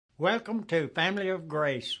Welcome to Family of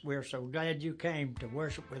Grace. We're so glad you came to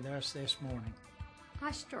worship with us this morning.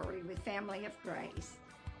 My story with Family of Grace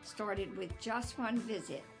started with just one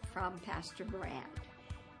visit from Pastor Brad.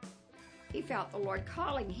 He felt the Lord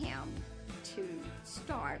calling him to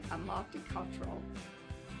start a multicultural,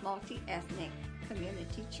 multi-ethnic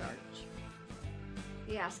community church.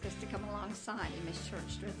 He asked us to come alongside him as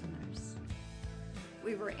church strengtheners.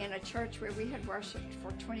 We were in a church where we had worshiped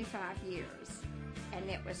for 25 years, and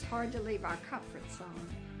it was hard to leave our comfort zone,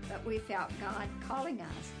 but we felt God calling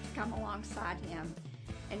us to come alongside him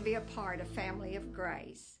and be a part of Family of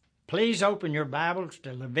Grace. Please open your Bibles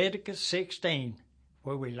to Leviticus 16,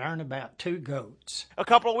 where we learn about two goats. A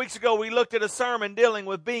couple of weeks ago, we looked at a sermon dealing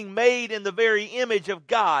with being made in the very image of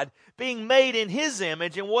God, being made in His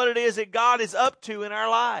image, and what it is that God is up to in our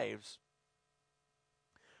lives.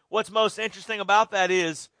 What's most interesting about that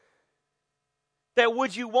is that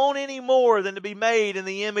would you want any more than to be made in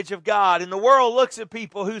the image of God? And the world looks at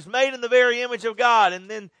people who's made in the very image of God, and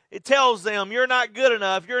then it tells them, you're not good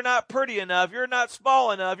enough, you're not pretty enough, you're not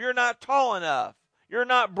small enough, you're not tall enough, you're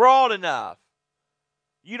not broad enough.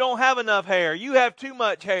 You don't have enough hair, you have too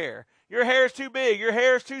much hair, your hair's too big, your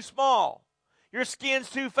hair's too small, your skin's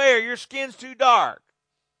too fair, your skin's too dark.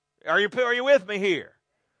 Are you with me here?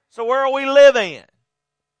 So where are we living?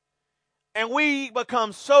 And we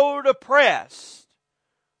become so depressed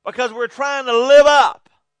because we're trying to live up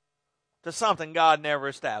to something God never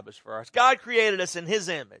established for us. God created us in His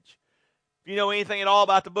image. If you know anything at all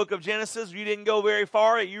about the book of Genesis, you didn't go very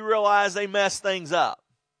far, you realize they messed things up.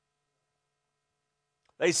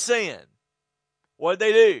 They sinned. What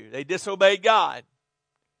did they do? They disobeyed God.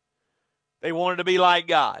 They wanted to be like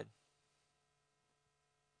God.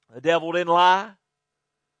 The devil didn't lie.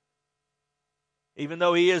 Even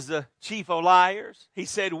though he is the chief of liars, he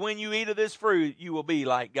said, when you eat of this fruit, you will be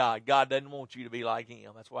like God. God doesn't want you to be like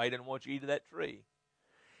Him. That's why He didn't want you to eat of that tree.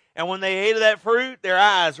 And when they ate of that fruit, their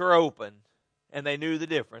eyes were opened, and they knew the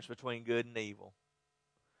difference between good and evil.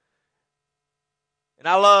 And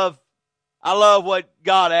I love what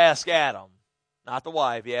God asked Adam, not the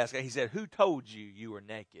wife. He said, who told you you were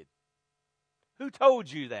naked? Who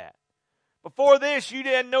told you that? Before this, you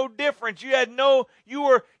had no difference. You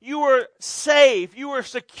were safe. You were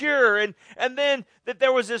secure. And then that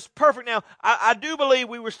there was this perfect. Now, I do believe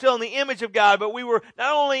we were still in the image of God, but we were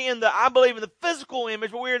not only in the physical image,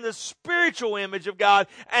 but we were in the spiritual image of God.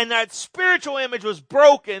 And that spiritual image was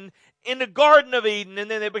broken in the Garden of Eden, and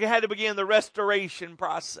then they had to begin the restoration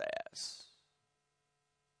process.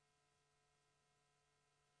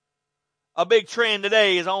 A big trend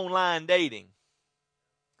today is online dating.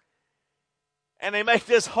 And they make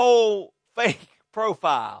this whole fake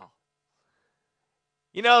profile.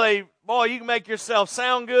 You know, you can make yourself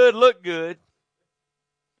sound good, look good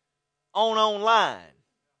online.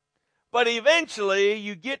 But eventually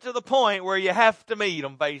you get to the point where you have to meet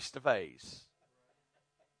them face to face.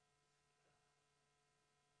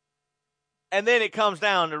 And then it comes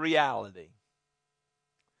down to reality.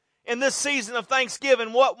 In this season of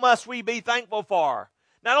Thanksgiving, what must we be thankful for?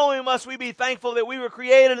 Not only must we be thankful that we were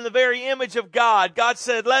created in the very image of God. God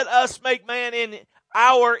said, let us make man in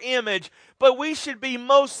our image. But we should be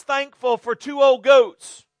most thankful for two old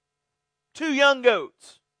goats. Two young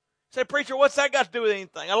goats. Say, preacher, what's that got to do with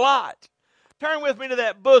anything? A lot. Turn with me to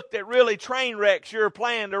that book that really train wrecks your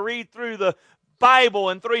plan to read through the Bible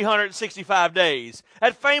in 365 days.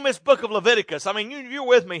 That famous book of Leviticus. I mean, you're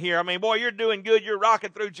with me here. I mean, boy, you're doing good. You're rocking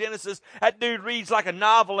through Genesis. That dude reads like a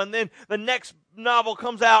novel, and then the next novel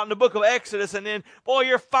comes out in the book of Exodus, and then, boy,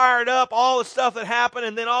 you're fired up, all the stuff that happened,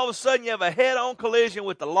 and then all of a sudden you have a head-on collision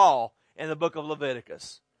with the law in the book of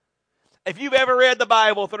Leviticus. If you've ever read the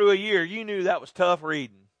Bible through a year, you knew that was tough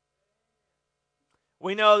reading.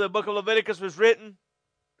 We know the book of Leviticus was written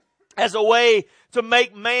as a way to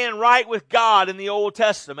make man right with God in the Old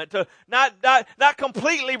Testament, to not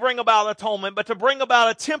completely bring about atonement, but to bring about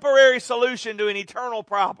a temporary solution to an eternal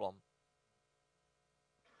problem.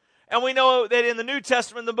 And we know that in the New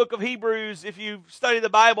Testament, the book of Hebrews, if you study the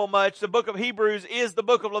Bible much, the book of Hebrews is the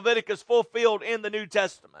book of Leviticus fulfilled in the New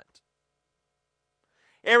Testament.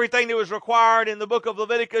 Everything that was required in the book of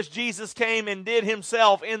Leviticus, Jesus came and did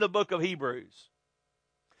Himself in the book of Hebrews.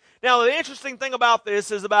 Now, the interesting thing about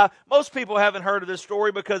this is most people haven't heard of this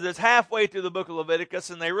story because it's halfway through the book of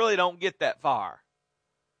Leviticus and they really don't get that far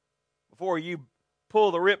before you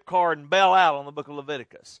pull the ripcord and bail out on the book of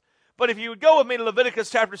Leviticus. But if you would go with me to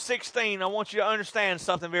Leviticus chapter 16, I want you to understand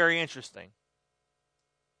something very interesting.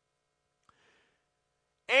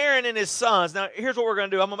 Aaron and his sons. Now, here's what we're going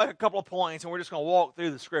to do. I'm going to make a couple of points, and we're just going to walk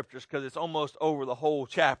through the scriptures because it's almost over the whole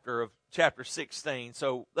chapter of chapter 16.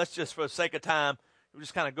 So let's just, for the sake of time, We'll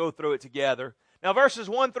just kind of go through it together. Now, verses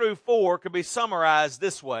 1 through 4 could be summarized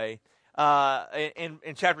this way in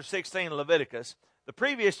chapter 16 of Leviticus. The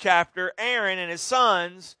previous chapter, Aaron and his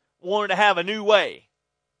sons wanted to have a new way.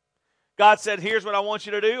 God said, here's what I want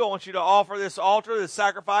you to do. I want you to offer this altar, this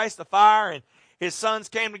sacrifice, the fire. And his sons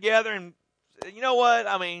came together and, you know what?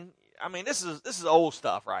 I mean, this is old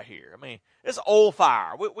stuff right here. I mean, this is old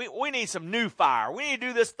fire. We need some new fire. We need to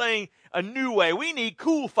do this thing a new way. We need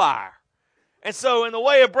cool fire. And so in the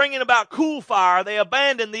way of bringing about cool fire, they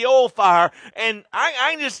abandoned the old fire. And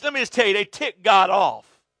let me just tell you, they ticked God off.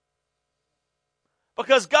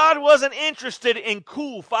 Because God wasn't interested in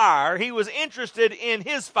cool fire. He was interested in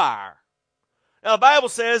his fire. Now the Bible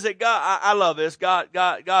says that God, I love this, God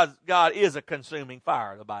is a consuming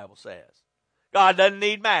fire, the Bible says. God doesn't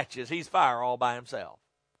need matches. He's fire all by himself.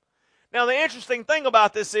 Now the interesting thing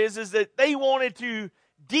about this is that they wanted to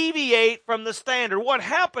deviate from the standard. What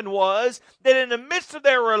happened was that in the midst of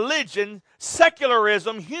their religion,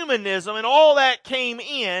 secularism, humanism, and all that came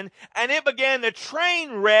in, and it began to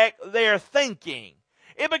train wreck their thinking.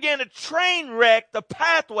 It began to train wreck the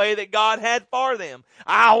pathway that God had for them.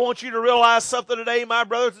 I want you to realize something today, my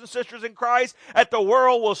brothers and sisters in Christ, that the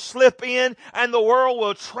world will slip in and the world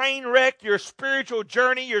will train wreck your spiritual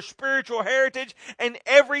journey, your spiritual heritage, and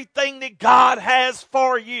everything that God has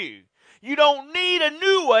for you. You don't need a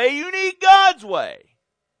new way, you need God's way.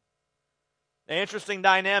 The interesting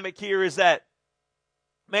dynamic here is that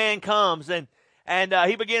man comes and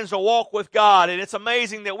he begins to walk with God. And it's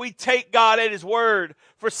amazing that we take God at his word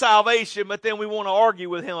for salvation, but then we want to argue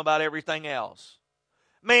with him about everything else.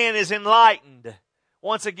 Man is enlightened.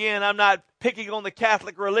 Once again, I'm not picking on the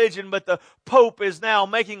Catholic religion, but the Pope is now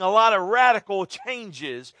making a lot of radical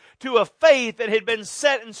changes to a faith that had been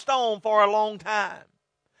set in stone for a long time.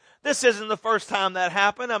 This isn't the first time that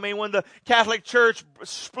happened. I mean, when the Catholic Church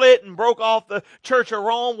split and broke off the Church of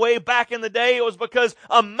Rome way back in the day, it was because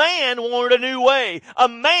a man wanted a new way. A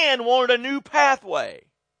man wanted a new pathway.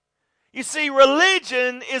 You see,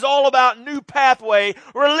 religion is all about new pathway.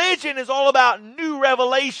 Religion is all about new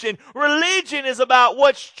revelation. Religion is about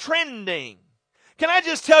what's trending. Can I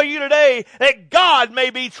just tell you today that God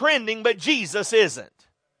may be trending, but Jesus isn't?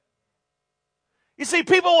 You see,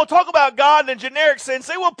 people will talk about God in a generic sense.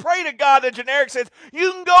 They will pray to God in a generic sense.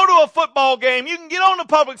 You can go to a football game. You can get on the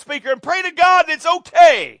public speaker and pray to God, and it's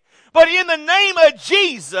okay. But in the name of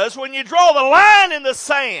Jesus, when you draw the line in the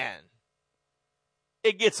sand,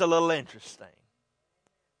 it gets a little interesting.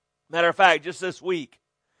 Matter of fact, just this week,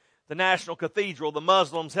 the National Cathedral, the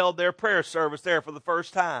Muslims held their prayer service there for the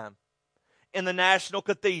first time in the National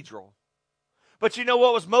Cathedral. But you know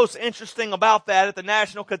what was most interesting about that at the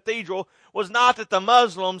National Cathedral was not that the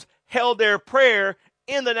Muslims held their prayer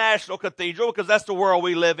in the National Cathedral, because that's the world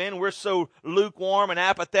we live in. We're so lukewarm and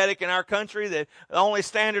apathetic in our country that the only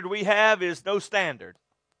standard we have is no standard.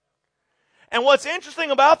 And what's interesting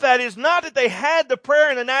about that is not that they had the prayer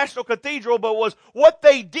in the National Cathedral, but was what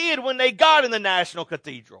they did when they got in the National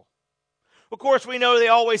Cathedral. Of course, we know they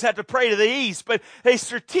always had to pray to the east, but they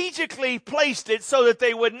strategically placed it so that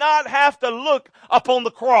they would not have to look upon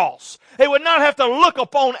the cross. They would not have to look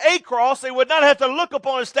upon a cross. They would not have to look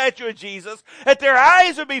upon a statue of Jesus. That their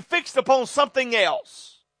eyes would be fixed upon something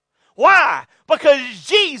else. Why? Because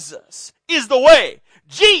Jesus is the way.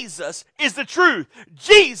 Jesus is the truth.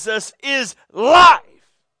 Jesus is life.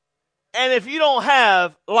 And if you don't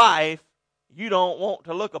have life, you don't want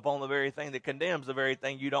to look upon the very thing that condemns the very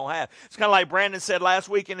thing you don't have. It's kind of like Brandon said last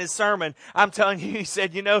week in his sermon. I'm telling you, he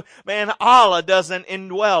said, you know, man, Allah doesn't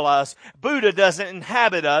indwell us. Buddha doesn't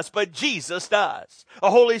inhabit us, but Jesus does. The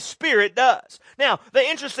Holy Spirit does. Now, the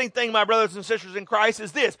interesting thing, my brothers and sisters in Christ,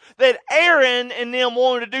 is this, that Aaron and them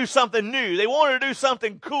wanted to do something new. They wanted to do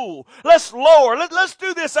something cool. Let's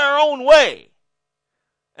do this our own way.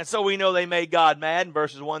 And so we know they made God mad in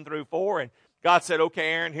verses 1 through 4, and God said,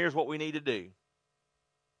 okay, Aaron, here's what we need to do.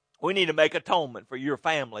 We need to make atonement for your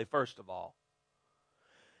family, first of all.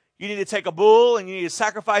 You need to take a bull and you need to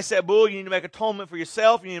sacrifice that bull. You need to make atonement for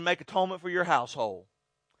yourself. You need to make atonement for your household.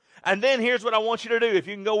 And then here's what I want you to do. If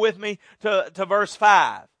you can go with me to verse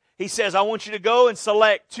 5. He says, I want you to go and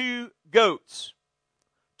select 2 goats.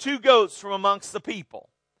 2 goats from amongst the people.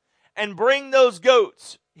 And bring those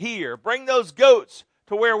goats here. Bring those goats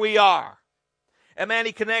to where we are. And man,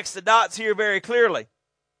 he connects the dots here very clearly.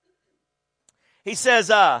 He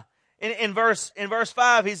says, in verse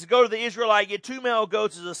 5, he says, go to the Israelite, get 2 male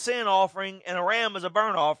goats as a sin offering and a ram as a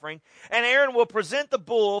burnt offering. And Aaron will present the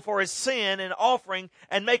bull for his sin and offering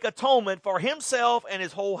and make atonement for himself and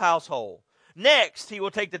his whole household. Next, he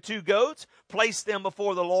will take the 2 goats, place them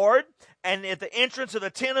before the Lord, and at the entrance of the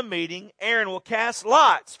tent of meeting, Aaron will cast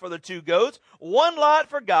lots for the 2 goats, 1 lot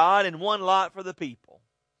for God and 1 lot for the people.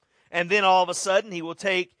 And then all of a sudden, he will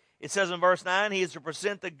take, it says in verse 9, he is to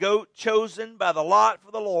present the goat chosen by the lot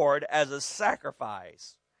for the Lord as a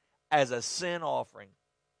sacrifice, as a sin offering.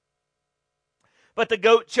 But the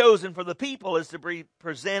goat chosen for the people is to be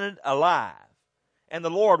presented alive, and the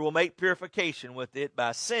Lord will make purification with it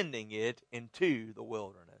by sending it into the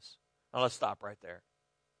wilderness. Now let's stop right there.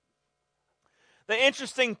 The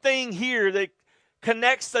interesting thing here that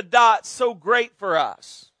connects the dots so great for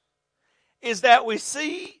us is that we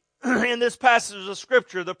see in this passage of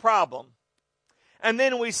Scripture the problem, and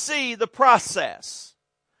then we see the process,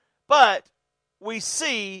 but we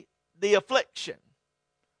see the affliction.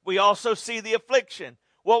 We also see the affliction.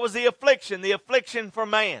 What was the affliction? The affliction for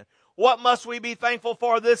man. What must we be thankful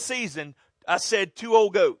for this season? I said 2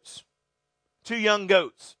 old goats. 2 young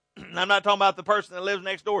goats. I'm not talking about the person that lives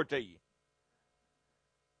next door to you.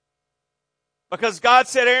 Because God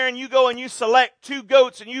said, Aaron, you go and you select 2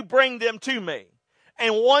 goats and you bring them to me.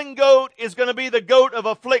 And 1 goat is going to be the goat of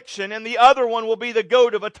affliction, and the other one will be the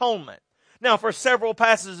goat of atonement. Now, for several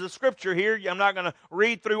passages of Scripture here, I'm not going to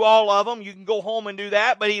read through all of them. You can go home and do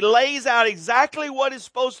that. But he lays out exactly what is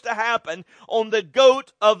supposed to happen on the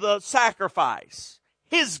goat of the sacrifice.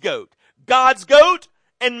 His goat. God's goat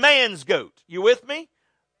and man's goat. You with me?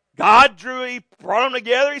 God he brought them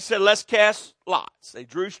together. He said, let's cast lots. They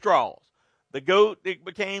drew straws. The goat that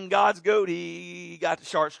became God's goat, he got the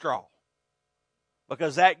short straw.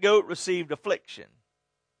 Because that goat received affliction.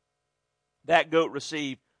 That goat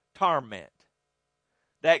received torment.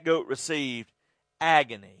 That goat received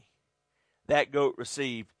agony. That goat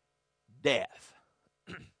received death.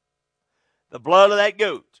 The blood of that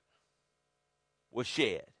goat was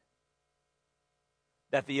shed,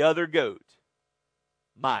 that the other goat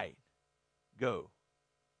might go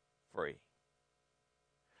free.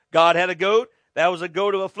 God had a goat. That was a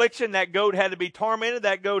goat of affliction. That goat had to be tormented.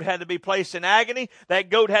 That goat had to be placed in agony. That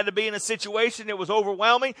goat had to be in a situation that was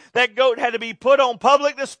overwhelming. That goat had to be put on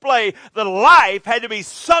public display. The life had to be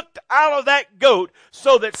sucked out of that goat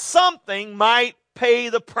so that something might pay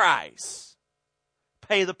the price.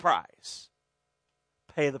 Pay the price.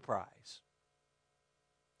 Pay the price.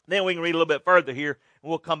 Then we can read a little bit further here, and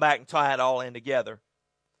we'll come back and tie it all in together.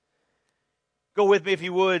 Go with me, if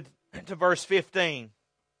you would, to verse 15.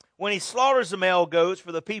 When he slaughters the male goats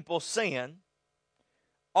for the people's sin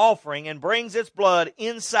offering and brings its blood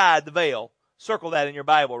inside the veil. Circle that in your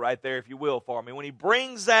Bible right there, if you will, for me. When he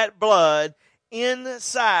brings that blood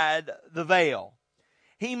inside the veil,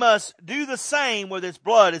 he must do the same with its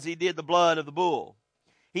blood as he did the blood of the bull.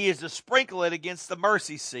 He is to sprinkle it against the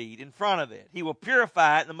mercy seat in front of it. He will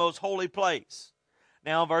purify it in the most holy place.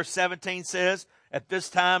 Now, verse 17 says, at this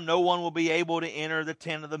time, no one will be able to enter the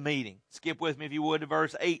tent of the meeting. Skip with me, if you would, to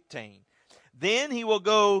verse 18. Then he will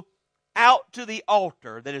go out to the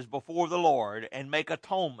altar that is before the Lord and make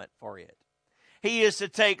atonement for it. He is to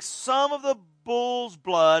take some of the bull's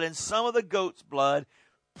blood and some of the goat's blood,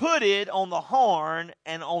 put it on the horn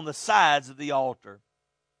and on the sides of the altar.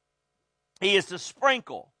 He is to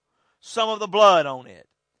sprinkle some of the blood on it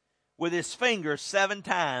with his fingers 7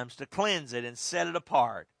 times to cleanse it and set it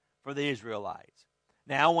apart for the Israelites.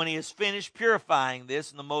 Now, when he has finished purifying this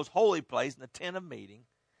in the most holy place, in the tent of meeting,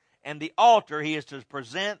 and the altar, he is to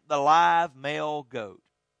present the live male goat.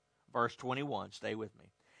 Verse 21, stay with me.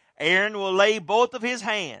 Aaron will lay both of his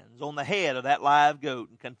hands on the head of that live goat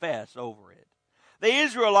and confess over it the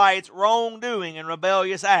Israelites' wrongdoing and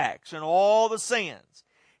rebellious acts and all the sins.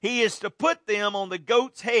 He is to put them on the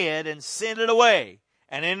goat's head and send it away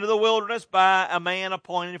and into the wilderness by a man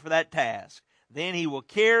appointed for that task. Then he will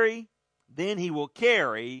carry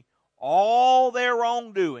all their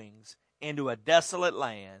wrongdoings into a desolate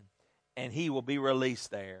land, and he will be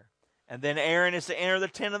released there. And then Aaron is to enter the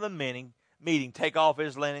tent of the meeting, take off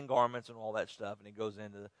his linen garments and all that stuff, and he goes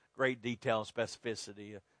into great detail and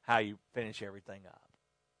specificity of how you finish everything up.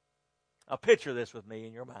 Now picture this with me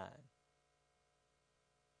in your mind.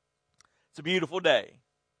 It's a beautiful day.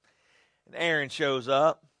 And Aaron shows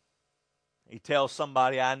up. He tells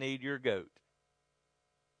somebody, I need your goat.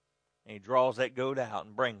 And he draws that goat out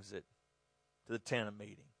and brings it to the tent of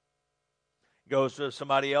meeting. Goes to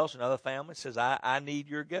somebody else, another family, says, I need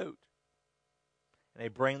your goat. And they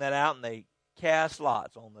bring that out and they cast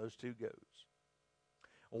lots on those 2 goats.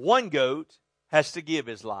 One goat has to give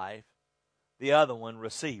his life. The other one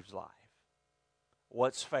receives life.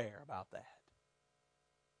 What's fair about that?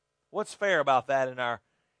 What's fair about that in our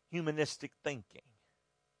humanistic thinking?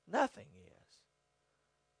 Nothing is.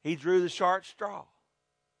 He drew the short straw.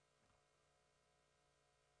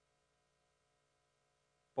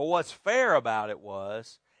 But what's fair about it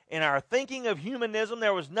was, in our thinking of humanism,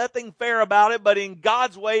 there was nothing fair about it, but in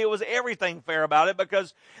God's way, it was everything fair about it,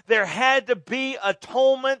 because there had to be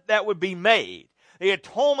atonement that would be made. The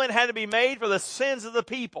atonement had to be made for the sins of the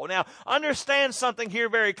people. Now, understand something here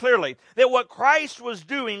very clearly, that what Christ was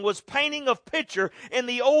doing was painting a picture in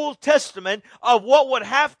the Old Testament of what would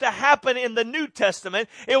have to happen in the New Testament.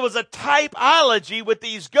 It was a typology with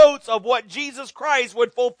these goats of what Jesus Christ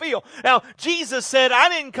would fulfill. Now, Jesus said, I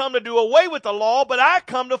didn't come to do away with the law, but I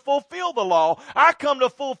come to fulfill the law. I come to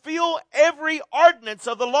fulfill every ordinance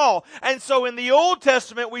of the law. And so in the Old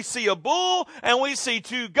Testament, we see a bull and we see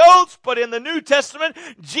 2 goats, but in the New Testament,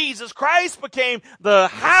 Jesus Christ became the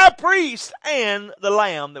high priest and the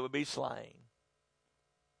lamb that would be slain.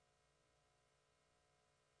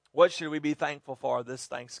 What should we be thankful for this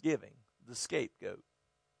Thanksgiving? The scapegoat.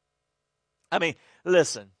 I mean,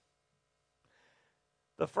 listen.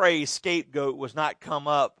 The phrase scapegoat was not come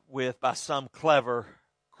up with by some clever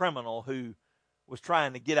criminal who was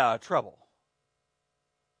trying to get out of trouble.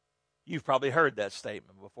 You've probably heard that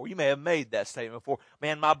statement before. You may have made that statement before.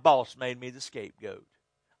 Man, my boss made me the scapegoat.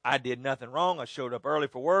 I did nothing wrong. I showed up early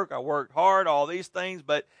for work. I worked hard, all these things,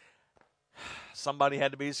 but somebody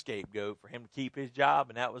had to be a scapegoat for him to keep his job,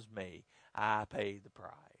 and that was me. I paid the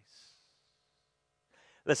price.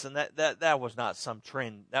 Listen, that was not some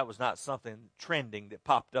trend. That was not something trending that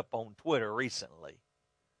popped up on Twitter recently.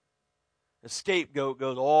 The scapegoat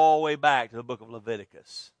goes all the way back to the book of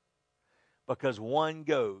Leviticus, because one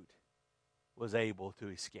goat was able to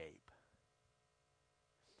escape.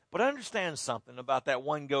 But understand something about that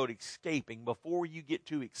one goat escaping before you get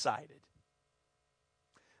too excited.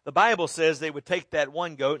 The Bible says they would take that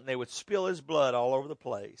one goat and they would spill his blood all over the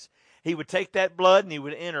place. He would take that blood and he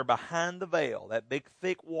would enter behind the veil, that big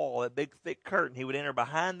thick wall, that big thick curtain. He would enter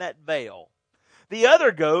behind that veil. The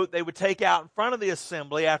other goat they would take out in front of the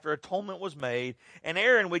assembly after atonement was made, and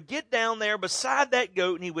Aaron would get down there beside that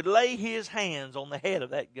goat and he would lay his hands on the head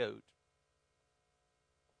of that goat.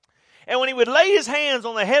 And when he would lay his hands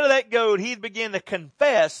on the head of that goat, he'd begin to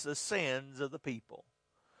confess the sins of the people.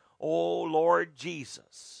 Oh, Lord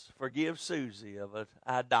Jesus, forgive Susie of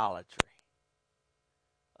idolatry,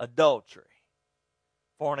 adultery,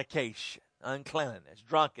 fornication, uncleanness,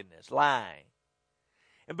 drunkenness, lying.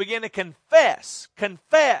 And begin to confess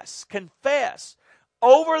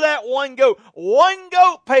over that one goat. One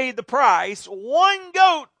goat paid the price. One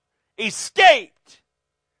goat escaped.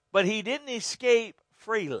 But he didn't escape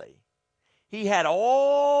freely. He had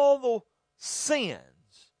all the sins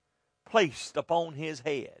placed upon his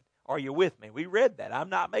head. Are you with me? We read that. I'm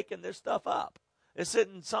not making this stuff up. This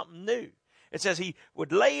isn't something new. It says he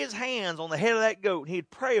would lay his hands on the head of that goat and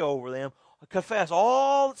he'd pray over them, confess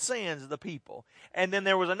all the sins of the people. And then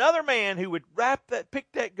there was another man who would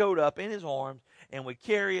pick that goat up in his arms and would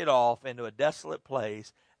carry it off into a desolate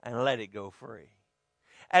place and let it go free.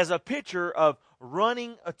 As a picture of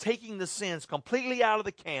taking the sins completely out of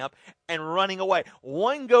the camp and running away.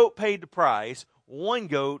 One goat paid the price. One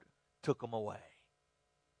goat took them away.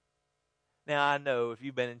 Now, I know if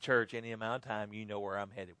you've been in church any amount of time, you know where I'm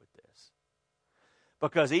headed with this.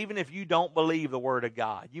 Because even if you don't believe the Word of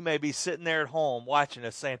God, you may be sitting there at home watching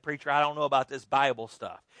us saying, Preacher, I don't know about this Bible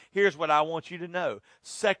stuff. Here's what I want you to know.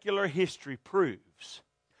 Secular history proves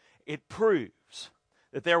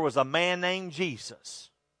that there was a man named Jesus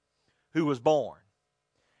who was born.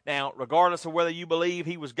 Now, regardless of whether you believe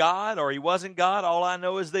he was God or he wasn't God, all I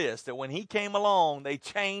know is this, that when he came along, they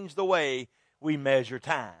changed the way we measure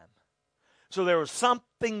time. So there was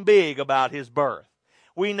something big about his birth.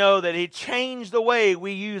 We know that he changed the way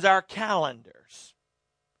we use our calendars.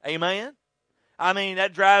 Amen? I mean,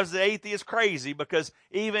 that drives the atheist crazy because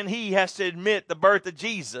even he has to admit the birth of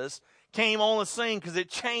Jesus came on the scene because it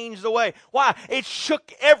changed the way. Why? It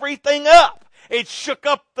shook everything up. It shook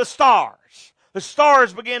up the stars. The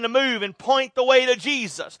stars began to move and point the way to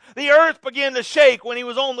Jesus. The earth began to shake when he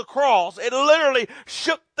was on the cross. It literally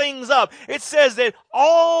shook things up. It says that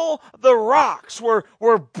all the rocks were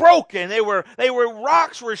broken.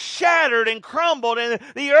 Rocks were shattered and crumbled, and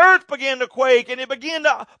the earth began to quake and it began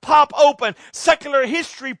to pop open. Secular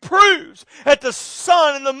history proves that the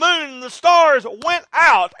sun and the moon and the stars went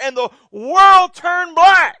out and the world turned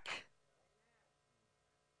black.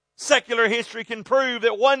 Secular history can prove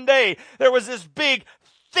that one day there was this big,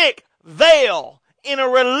 thick veil in a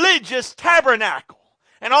religious tabernacle.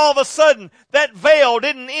 And all of a sudden, that veil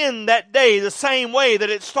didn't end that day the same way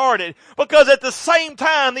that it started. Because at the same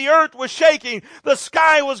time the earth was shaking, the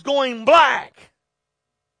sky was going black.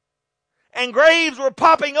 And graves were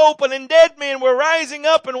popping open and dead men were rising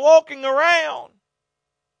up and walking around.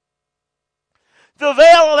 The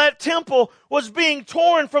veil of that temple was being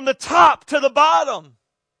torn from the top to the bottom.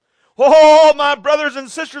 Oh, my brothers and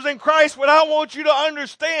sisters in Christ, what I want you to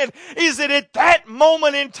understand is that at that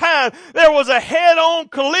moment in time, there was a head-on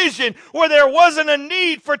collision where there wasn't a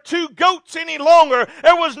need for two goats any longer.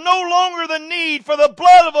 There was no longer the need for the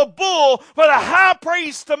blood of a bull for the high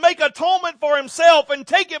priest to make atonement for himself and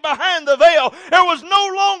take it behind the veil. There was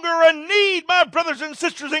no longer a need, my brothers and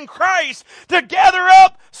sisters in Christ, to gather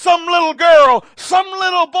up some little girl, some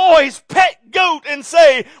little boy's pet goat and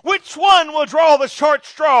say, which one will draw the short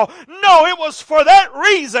straw? No, it was for that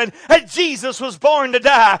reason that Jesus was born to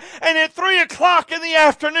die. And at 3 o'clock in the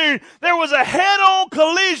afternoon, there was a head-on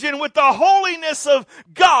collision with the holiness of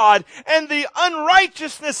God and the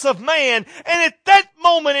unrighteousness of man. And at that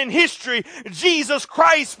moment in history, Jesus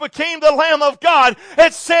Christ became the Lamb of God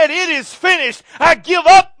that said, it is finished. I give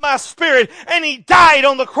up my spirit. And He died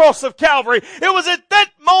on the cross of Calvary. It was at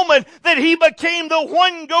that moment that He became the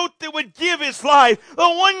one goat that would give His life, the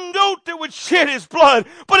one goat that would shed His blood.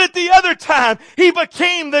 But at the other time, He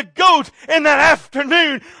became the goat in that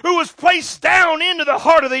afternoon who was placed down into the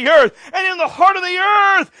heart of the earth. And in the heart of the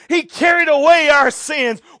earth, He carried away our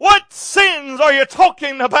sins. What sins are you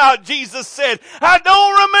talking about? Jesus said, I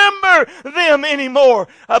don't remember them anymore.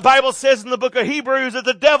 The Bible says in the book of Hebrews that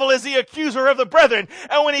the devil is the accuser of the brethren.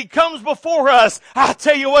 And when he comes before us, I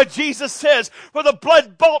tell you what Jesus says, for the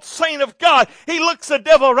blood-bought saint of God, he looks the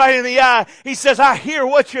devil right in the eye. He says, I hear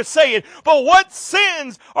what you're saying, but what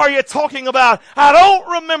sins are you talking about? I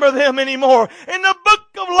don't remember them anymore. In the book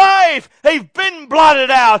of life, they've been blotted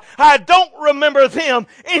out. I don't remember them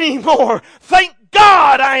anymore. Thank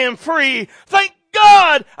God I am free. Thank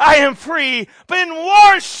God I am free. Been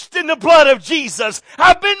washed in the blood of Jesus.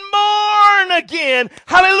 I've been born again.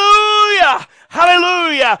 Hallelujah.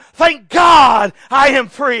 Hallelujah. Thank God I am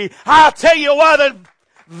free. I'll tell you why the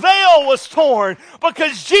veil was torn.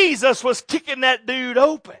 Because Jesus was kicking that dude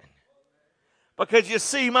open. Because you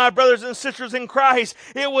see, my brothers and sisters in Christ,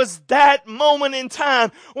 it was that moment in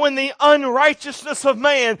time when the unrighteousness of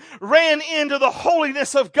man ran into the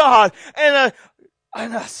holiness of God, and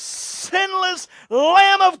a sinless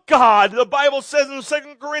Lamb of God, the Bible says in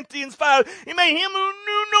 2 Corinthians 5, He made Him who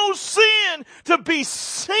knew no sin to be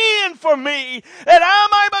sin for me, that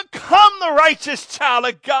I might become the righteous child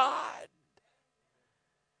of God.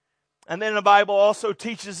 And then the Bible also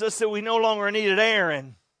teaches us that we no longer needed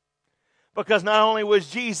Aaron. Because not only was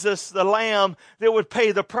Jesus the Lamb that would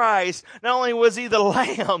pay the price, not only was He the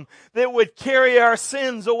Lamb that would carry our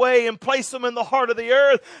sins away and place them in the heart of the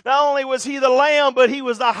earth, not only was He the Lamb, but He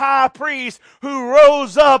was the high priest who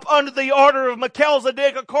rose up under the order of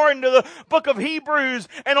Melchizedek according to the book of Hebrews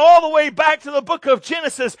and all the way back to the book of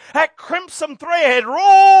Genesis. That crimson thread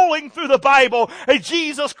rolling through the Bible, and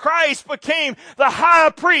Jesus Christ became the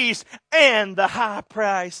high priest and the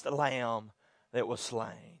high-priced Lamb that was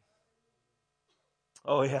slain.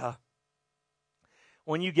 Oh, yeah.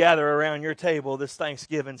 When you gather around your table this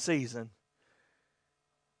Thanksgiving season,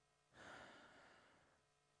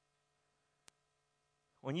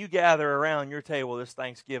 and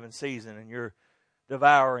you're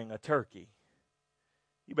devouring a turkey,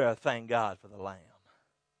 you better thank God for the lamb.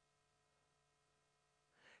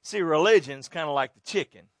 See, religion's kind of like the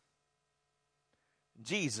chicken.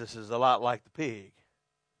 Jesus is a lot like the pig.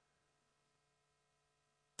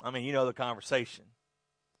 I mean, you know the conversation.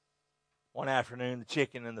 One afternoon, the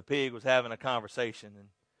chicken and the pig was having a conversation, and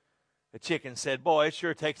the chicken said, boy, it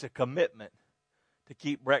sure takes a commitment to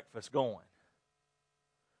keep breakfast going.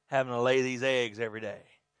 Having to lay these eggs every day.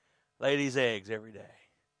 Lay these eggs every day.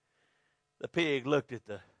 The pig looked at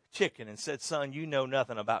the chicken and said, son, you know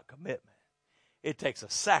nothing about commitment. It takes a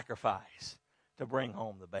sacrifice to bring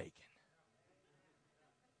home the bacon.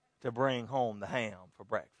 To bring home the ham for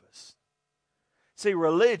breakfast. See,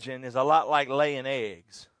 religion is a lot like laying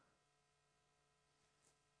eggs.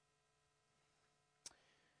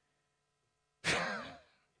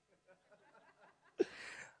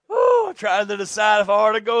 Oh, I'm trying to decide if I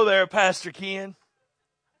ought to go there, Pastor Ken.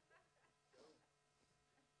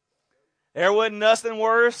 There wasn't nothing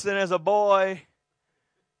worse than as a boy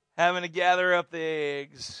having to gather up the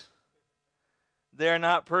eggs. They're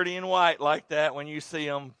not pretty and white like that when you see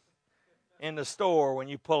them in the store when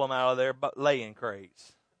you pull them out of their laying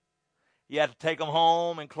crates. You have to take them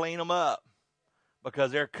home and clean them up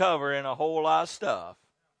because they're covered in a whole lot of stuff.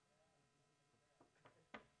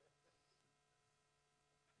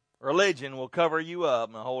 Religion will cover you up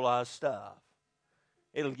in a whole lot of stuff.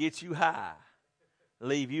 It'll get you high,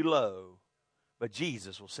 leave you low, but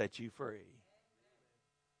Jesus will set you free.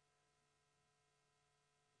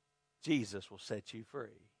 Jesus will set you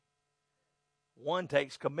free. One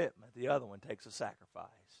takes commitment. The other one takes a sacrifice.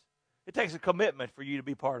 It takes a commitment for you to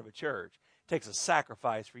be part of a church. It takes a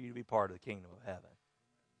sacrifice for you to be part of the kingdom of heaven.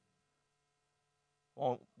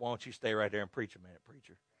 Why don't you stay right there and preach a minute,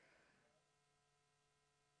 preacher?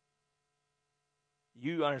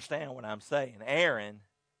 You understand what I'm saying. Aaron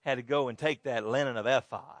had to go and take that linen of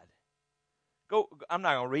ephod. I'm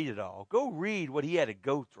not going to read it all. Go read what he had to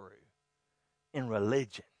go through in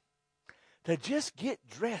religion to just get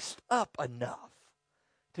dressed up enough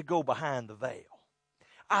to go behind the veil.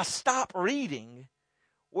 I stopped reading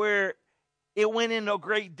where it went into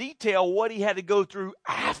great detail what he had to go through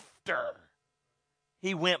after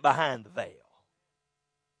he went behind the veil.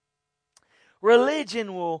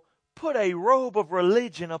 Religion will put a robe of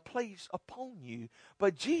religion, a place upon you,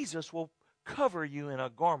 but Jesus will cover you in a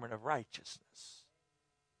garment of righteousness.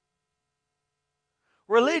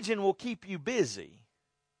 Religion will keep you busy.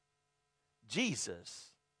 Jesus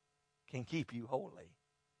can keep you holy.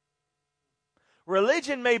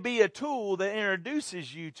 Religion may be a tool that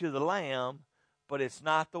introduces you to the Lamb, but it's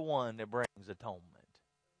not the one that brings atonement.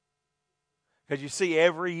 Because you see,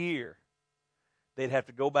 every year, they'd have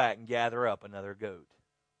to go back and gather up another goat.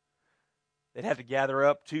 They'd have to gather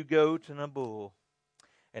up 2 goats and a bull.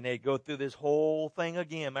 And they'd go through this whole thing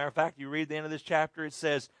again. Matter of fact, you read the end of this chapter, it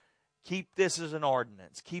says, keep this as an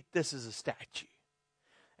ordinance. Keep this as a statute.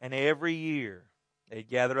 And every year, they'd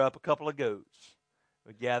gather up a couple of goats.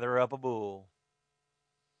 They'd gather up a bull.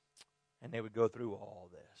 And they would go through all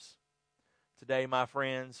this. Today, my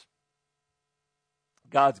friends,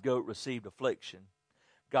 God's goat received affliction.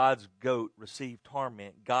 God's goat received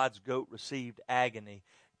torment. God's goat received agony.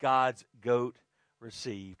 God's goat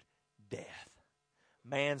received death.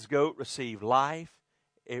 Man's goat received life.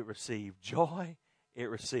 It received joy. It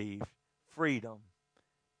received freedom.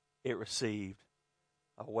 It received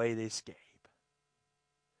a way to escape.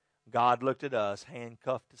 God looked at us,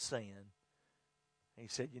 handcuffed to sin. He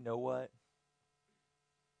said, you know what?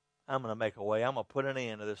 I'm going to make a way. I'm going to put an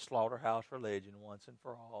end to this slaughterhouse religion once and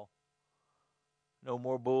for all. No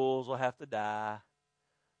more bulls will have to die.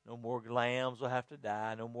 No more lambs will have to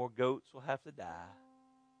die. No more goats will have to die.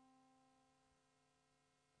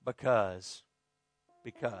 Because,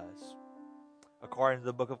 according to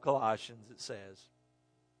the book of Colossians, it says,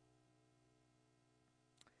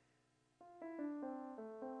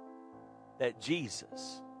 that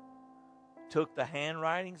Jesus took the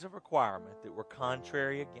handwritings of requirement that were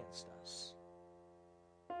contrary against us,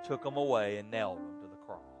 took them away and nailed them to the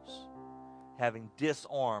cross, having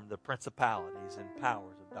disarmed the principalities and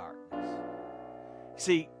powers of darkness.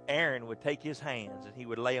 See, Aaron would take his hands and he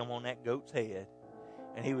would lay them on that goat's head,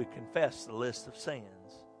 and he would confess the list of sins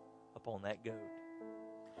upon that goat.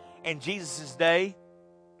 In Jesus' day,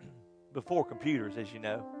 before computers, as you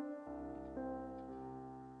know,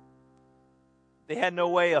 they had no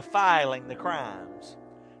way of filing the crimes.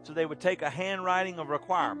 So they would take a handwriting of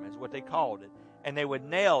requirements, what they called it, and they would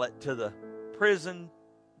nail it to the prison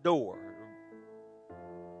door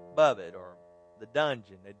above it, or the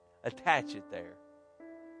dungeon. They'd attach it there.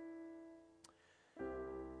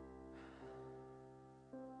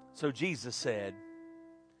 So Jesus said,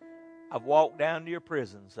 I've walked down to your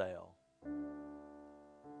prison cell.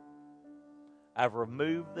 I've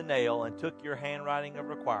removed the nail and took your handwriting of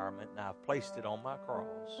requirement, and I've placed it on my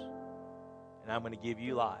cross. And I'm going to give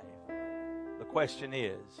you life. The question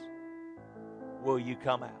is, will you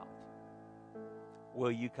come out?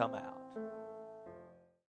 Will you come out?